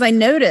because I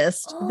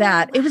noticed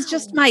that it was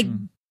just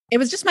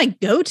my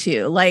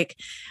go-to. Like,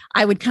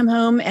 I would come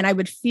home and I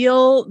would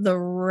feel the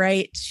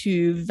right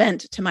to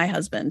vent to my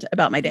husband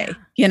about my day,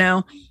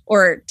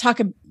 or talk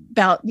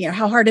about,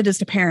 how hard it is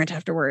to parent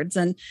afterwards.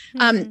 And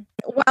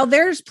while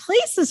there's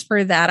places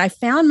for that, I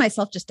found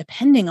myself just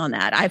depending on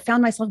that. I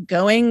found myself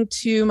going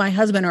to my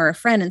husband or a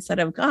friend instead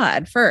of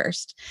God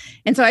first.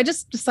 And so I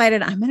just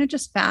decided I'm going to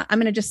just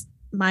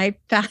my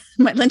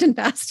Lenten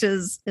fast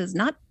is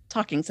not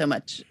talking so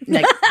much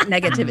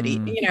negativity,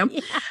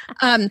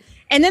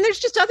 and then there's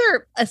just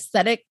other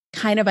aesthetic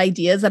kind of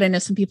ideas that I know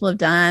some people have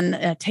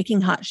done,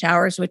 taking hot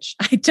showers, which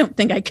I don't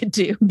think I could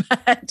do,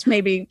 but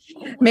maybe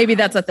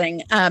that's a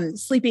thing.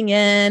 Sleeping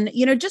in,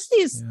 just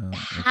these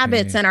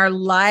habits in our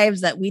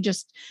lives that we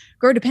just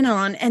grow dependent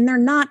on, and they're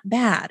not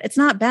bad. It's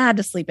not bad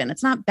to sleep in.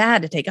 It's not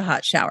bad to take a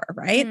hot shower,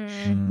 right?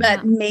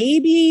 But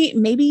maybe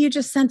you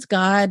just sense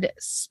God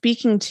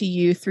speaking to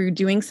you through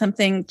doing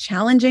something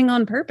challenging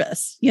on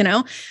purpose,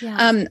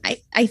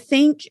 I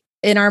think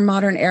in our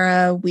modern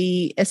era,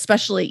 we,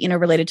 especially,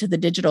 related to the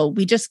digital,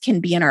 we just can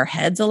be in our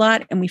heads a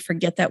lot, and we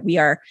forget that we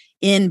are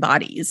in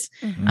bodies,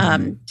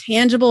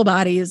 tangible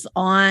bodies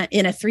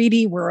in a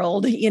 3D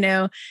world,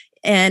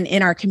 and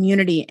in our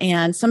community.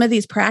 And some of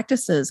these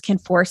practices can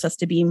force us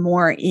to be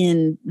more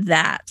in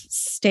that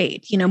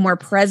state, more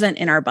present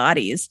in our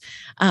bodies.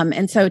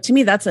 And so to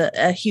me, that's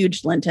a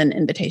huge Lenten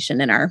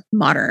invitation in our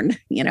modern,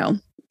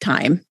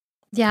 time.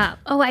 Yeah.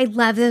 Oh, I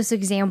love those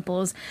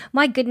examples.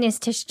 My goodness,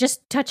 Tish,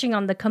 just touching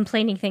on the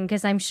complaining thing,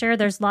 because I'm sure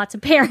there's lots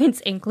of parents,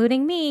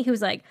 including me, who's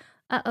like,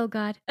 oh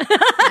God.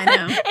 I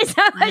know. Is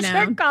that what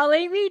you're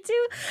calling me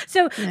to?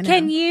 So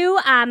can you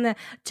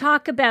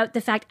talk about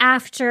the fact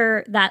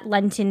after that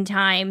Lenten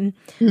time,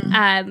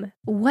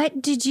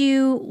 what did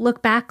you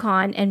look back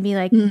on and be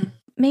like,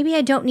 maybe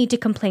I don't need to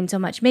complain so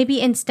much. Maybe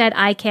instead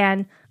I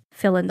can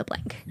fill in the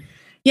blank.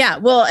 Yeah,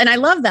 well, and I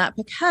love that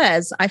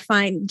because I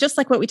find, just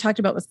like what we talked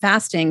about with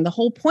fasting, the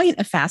whole point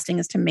of fasting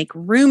is to make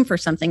room for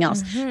something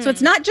else. So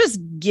it's not just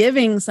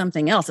giving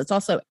something else, it's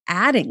also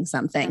adding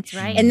something. That's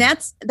right. And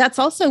that's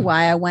also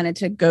why I wanted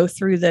to go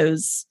through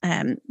those,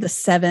 the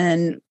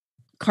 7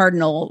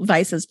 cardinal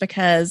vices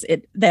because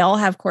they all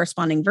have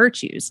corresponding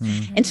virtues.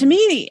 And to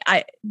me,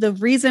 the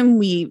reason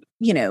we,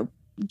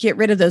 get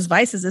rid of those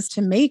vices is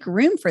to make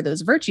room for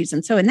those virtues.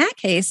 And so in that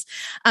case,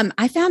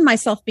 I found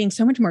myself being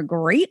so much more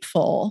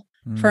grateful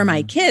for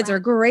my kids or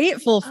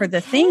grateful for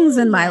the things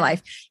in my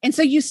life. And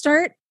so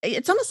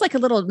it's almost like a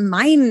little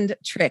mind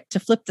trick to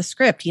flip the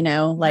script,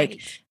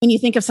 like when you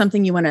think of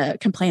something you want to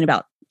complain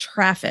about,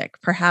 traffic,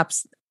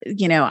 perhaps,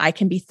 I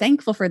can be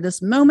thankful for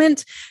this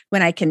moment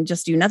when I can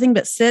just do nothing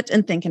but sit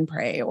and think and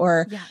pray,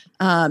 or,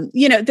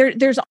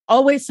 there's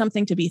always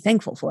something to be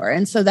thankful for.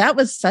 And so that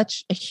was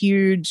such a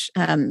huge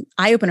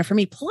eye opener for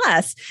me.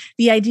 Plus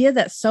the idea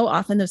that so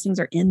often those things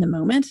are in the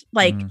moment.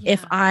 Like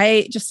if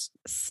I just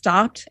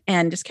stopped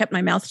and just kept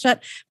my mouth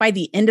shut, by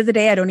the end of the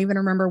day, I don't even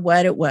remember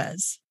what it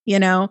was,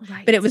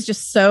 but it was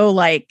just so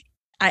like,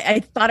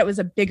 I thought it was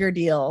a bigger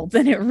deal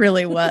than it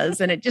really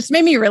was. And it just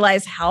made me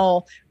realize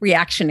how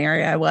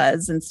reactionary I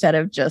was instead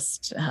of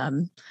just, I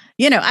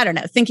don't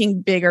know,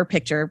 thinking bigger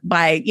picture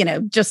by,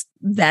 just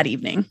that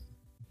evening.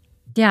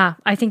 Yeah,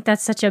 I think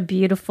that's such a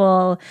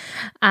beautiful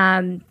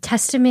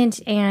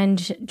testament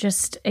and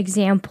just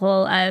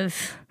example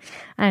of,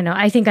 I don't know,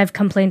 I think I've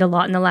complained a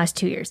lot in the last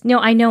 2 years. No,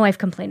 I know I've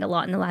complained a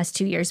lot in the last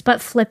 2 years,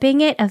 but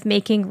flipping it of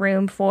making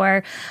room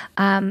for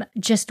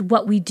just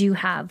what we do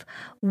have.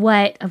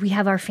 We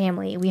have our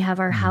family, we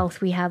have our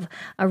health, we have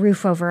a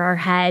roof over our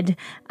head,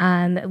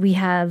 we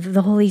have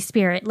the Holy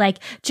Spirit, like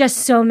just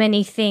so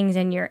many things.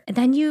 And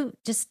then you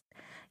just,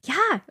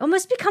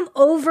 almost become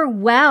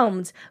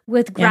overwhelmed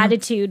with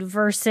gratitude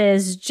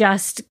versus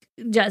just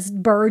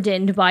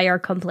burdened by our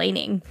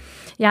complaining.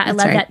 Yeah, I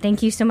love that.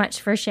 Thank you so much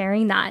for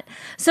sharing that.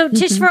 So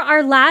Tish, for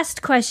our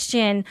last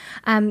question,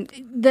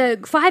 the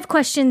 5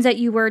 questions that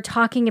you were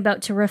talking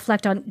about to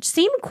reflect on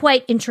seem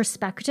quite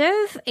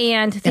introspective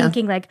and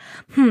thinking like,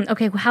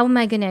 okay, well, how am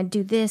I going to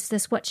do this?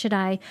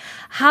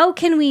 How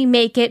can we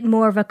make it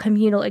more of a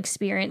communal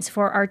experience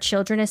for our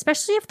children,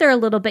 especially if they're a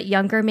little bit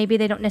younger? Maybe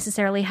they don't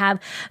necessarily have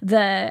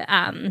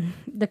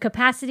the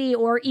capacity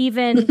or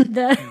even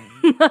the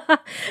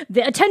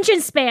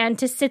attention span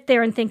to sit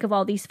there and think of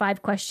all these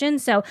 5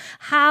 questions. So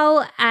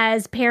how,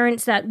 as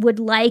parents that would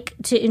like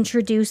to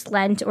introduce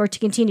Lent or to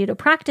continue to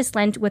practice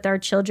Lent with our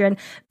children,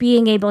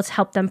 being able to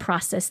help them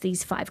process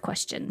these 5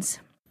 questions?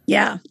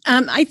 Yeah.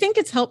 I think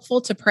it's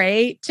helpful to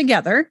pray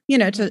together,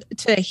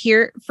 to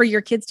hear, for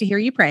your kids to hear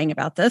you praying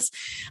about this,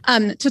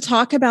 to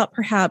talk about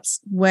perhaps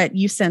what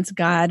you sense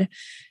God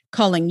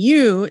calling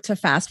you to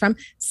fast from.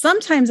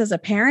 Sometimes as a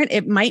parent,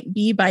 it might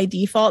be by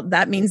default.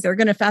 That means they're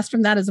going to fast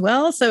from that as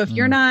well. So if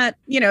you're not,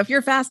 if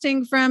you're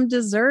fasting from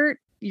dessert,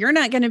 you're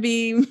not going to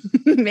be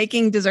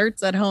making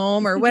desserts at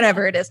home or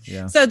whatever it is.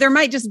 Yeah. So there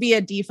might just be a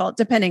default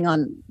depending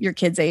on your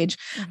kid's age.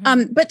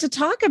 But to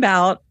talk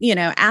about,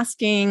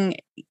 asking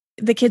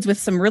the kids with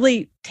some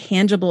really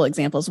tangible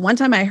examples. One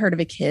time I heard of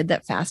a kid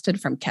that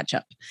fasted from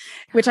ketchup,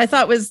 which I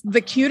thought was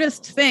the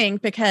cutest thing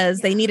because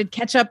they needed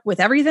ketchup with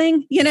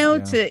everything,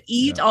 to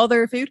eat all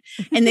their food.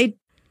 And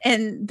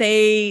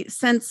they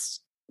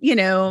sensed,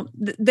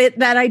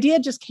 that idea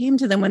just came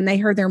to them when they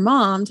heard their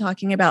mom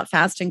talking about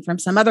fasting from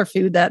some other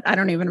food that I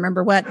don't even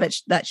remember what, but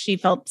that she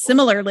felt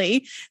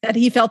similarly that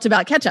he felt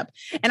about ketchup.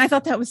 And I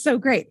thought that was so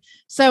great.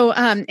 So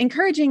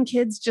encouraging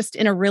kids just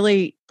in a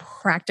really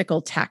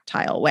practical,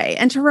 tactile way,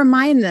 and to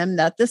remind them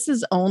that this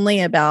is only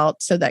about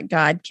so that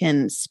God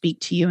can speak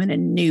to you in a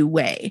new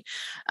way,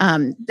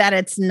 that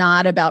it's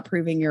not about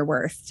proving your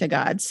worth to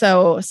God.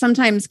 So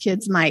sometimes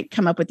kids might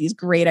come up with these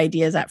great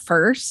ideas at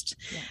first,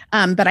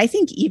 but I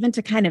think even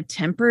to kind of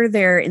temper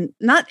their,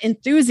 not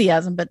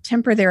enthusiasm, but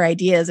temper their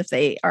ideas if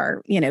they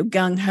are,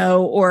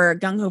 gung-ho or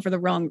gung-ho for the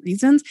wrong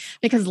reasons,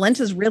 because Lent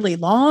is really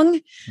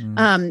long,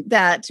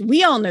 that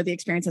we all know the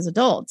experience as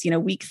adults,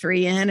 week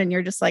 3 in and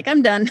you're just like,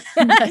 I'm done.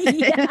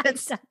 Yeah,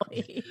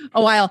 exactly.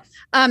 A while.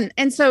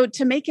 And so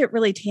to make it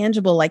really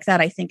tangible like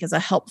that, I think is a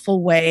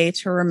helpful way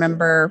to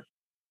remember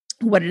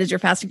what it is you're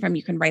fasting from.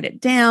 You can write it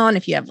down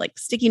if you have like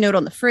sticky note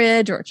on the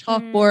fridge or a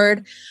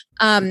chalkboard.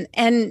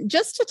 And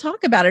just to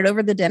talk about it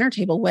over the dinner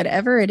table,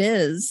 whatever it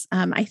is,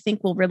 I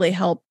think will really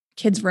help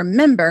kids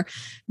remember.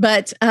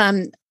 But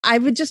I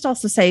would just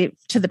also say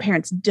to the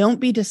parents, don't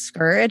be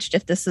discouraged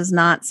if this is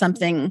not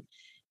something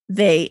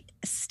they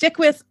stick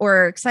with or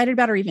are excited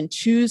about or even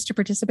choose to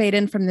participate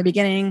in from the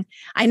beginning.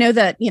 I know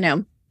that,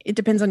 it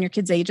depends on your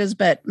kids' ages,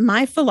 but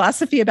my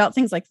philosophy about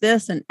things like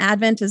this and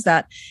Advent is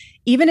that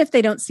even if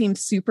they don't seem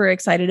super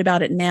excited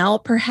about it now,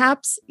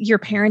 perhaps you're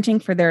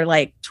parenting for their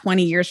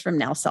 20 years from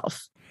now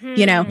self,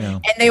 and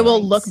they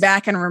will look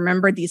back and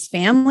remember these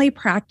family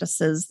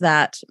practices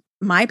that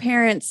my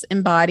parents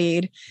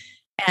embodied.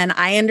 And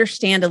I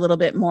understand a little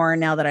bit more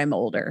now that I'm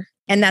older.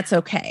 And that's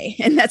okay.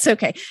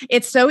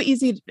 It's so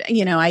easy.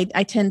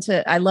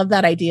 I love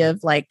that idea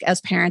of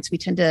as parents, we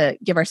tend to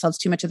give ourselves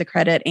too much of the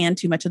credit and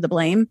too much of the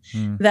blame,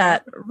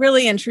 that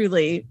really and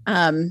truly,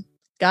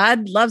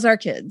 God loves our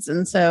kids.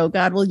 And so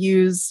God will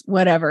use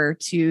whatever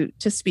to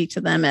speak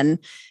to them. And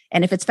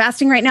if it's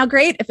fasting right now,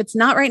 great. If it's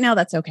not right now,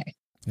 that's okay.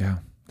 Yeah.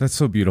 That's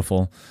so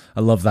beautiful.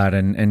 I love that.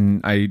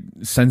 And I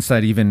sense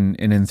that even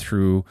in and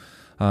through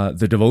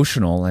the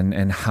devotional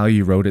and how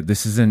you wrote it.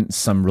 This isn't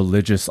some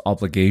religious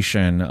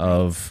obligation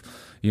of,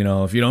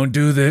 if you don't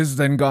do this,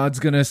 then God's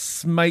going to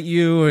smite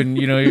you. And,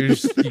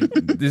 this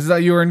is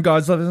that you are in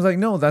God's love. And it's like,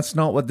 no, that's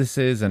not what this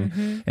is.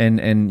 And,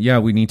 and yeah,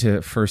 we need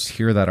to first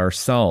hear that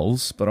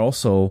ourselves, but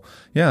also,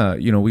 we got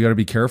to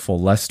be careful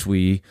lest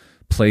we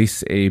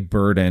place a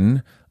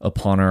burden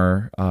upon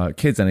our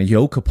kids and a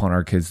yoke upon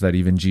our kids that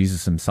even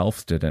Jesus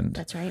himself didn't.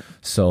 That's right.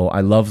 So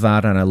I love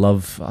that, and I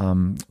love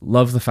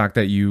the fact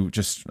that you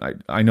just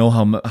I know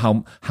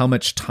how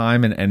much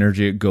time and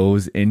energy it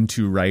goes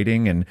into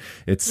writing, and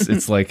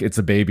it's like it's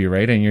a baby,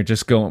 right? And you're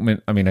just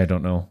going. I mean, I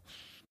don't know.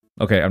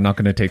 Okay, I'm not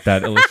going to take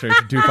that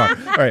illustration too far.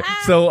 All right,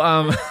 so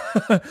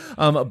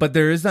but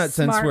there is that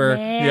sense where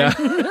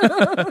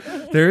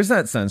there is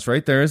that sense,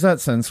 right? There is that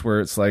sense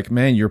where it's like,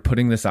 man, you're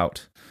putting this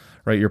out.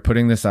 Right, you're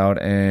putting this out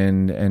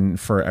and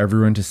for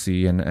everyone to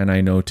see, and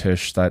I know,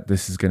 Tish, that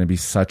this is going to be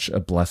such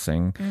a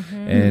blessing,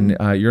 and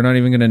you're not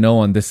even going to know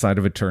on this side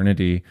of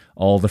eternity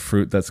all the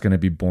fruit that's going to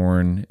be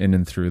born in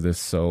and through this.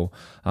 So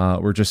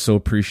we're just so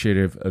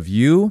appreciative of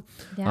you,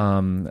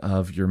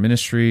 of your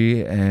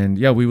ministry, and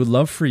we would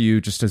love for you,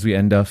 just as we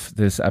end off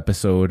this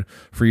episode,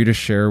 for you to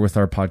share with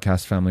our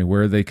podcast family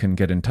where they can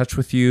get in touch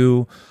with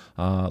you,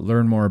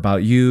 learn more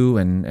about you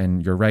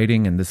and your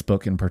writing and this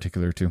book in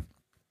particular too.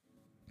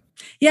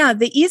 Yeah,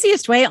 the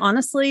easiest way,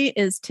 honestly,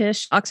 is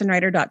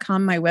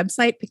tishoxenreider.com, my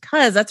website,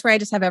 because that's where I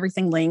just have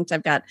everything linked.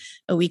 I've got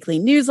a weekly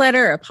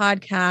newsletter, a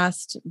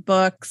podcast,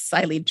 books,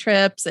 I lead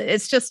trips.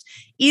 It's just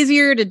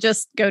easier to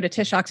just go to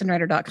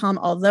tishoxenreider.com,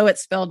 although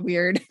it's spelled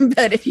weird.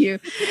 But if you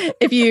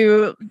get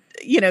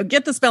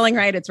the spelling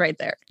right, it's right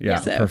there.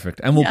 Yeah, so,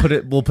 perfect. And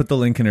we'll put the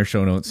link in our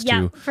show notes too.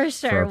 Yeah, for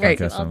sure. For our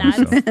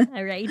podcast.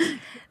 All right.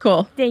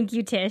 Cool. Thank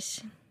you,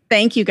 Tish.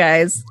 Thank you,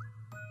 guys.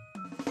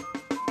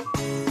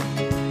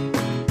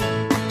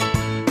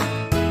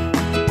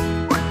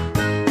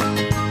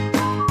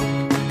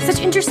 Such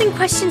interesting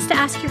questions to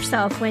ask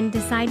yourself when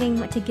deciding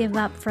what to give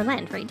up for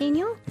Lent, right,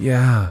 Daniel?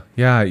 Yeah.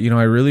 I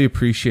really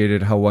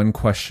appreciated how one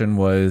question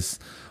was,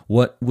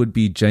 what would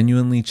be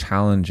genuinely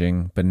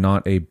challenging but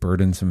not a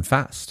burdensome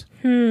fast?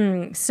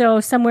 So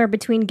somewhere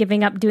between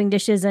giving up doing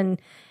dishes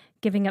and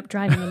giving up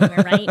driving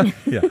anywhere, right?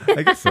 Yeah,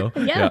 I guess so.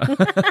 Yeah.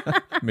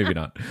 Maybe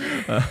not.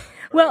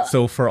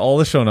 So for all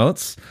the show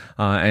notes,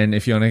 and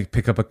if you want to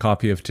pick up a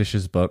copy of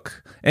Tish's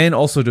book, and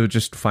also to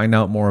just find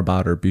out more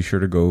about her, be sure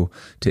to go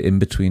to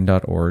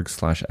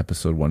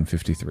inbetween.org/episode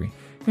 153.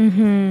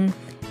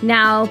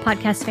 Now,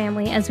 podcast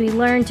family, as we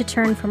learn to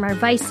turn from our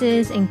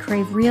vices and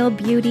crave real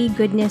beauty,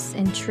 goodness,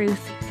 and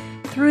truth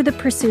through the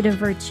pursuit of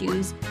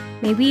virtues,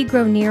 may we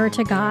grow nearer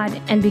to God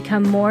and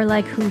become more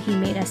like who He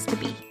made us to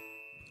be.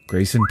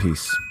 Grace and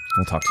peace.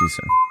 We'll talk to you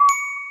soon.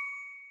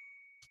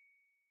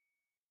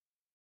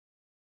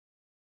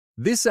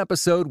 This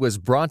episode was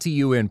brought to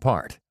you in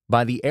part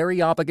by the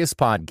Areopagus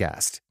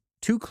Podcast.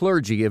 Two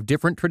clergy of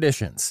different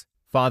traditions,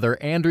 Father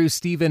Andrew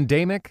Stephen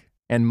Damick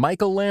and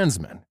Michael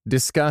Landsman,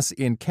 discuss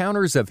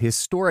encounters of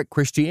historic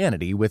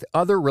Christianity with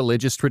other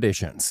religious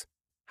traditions.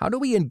 How do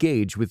we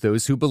engage with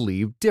those who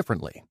believe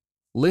differently?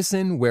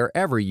 Listen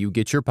wherever you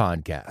get your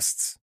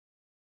podcasts.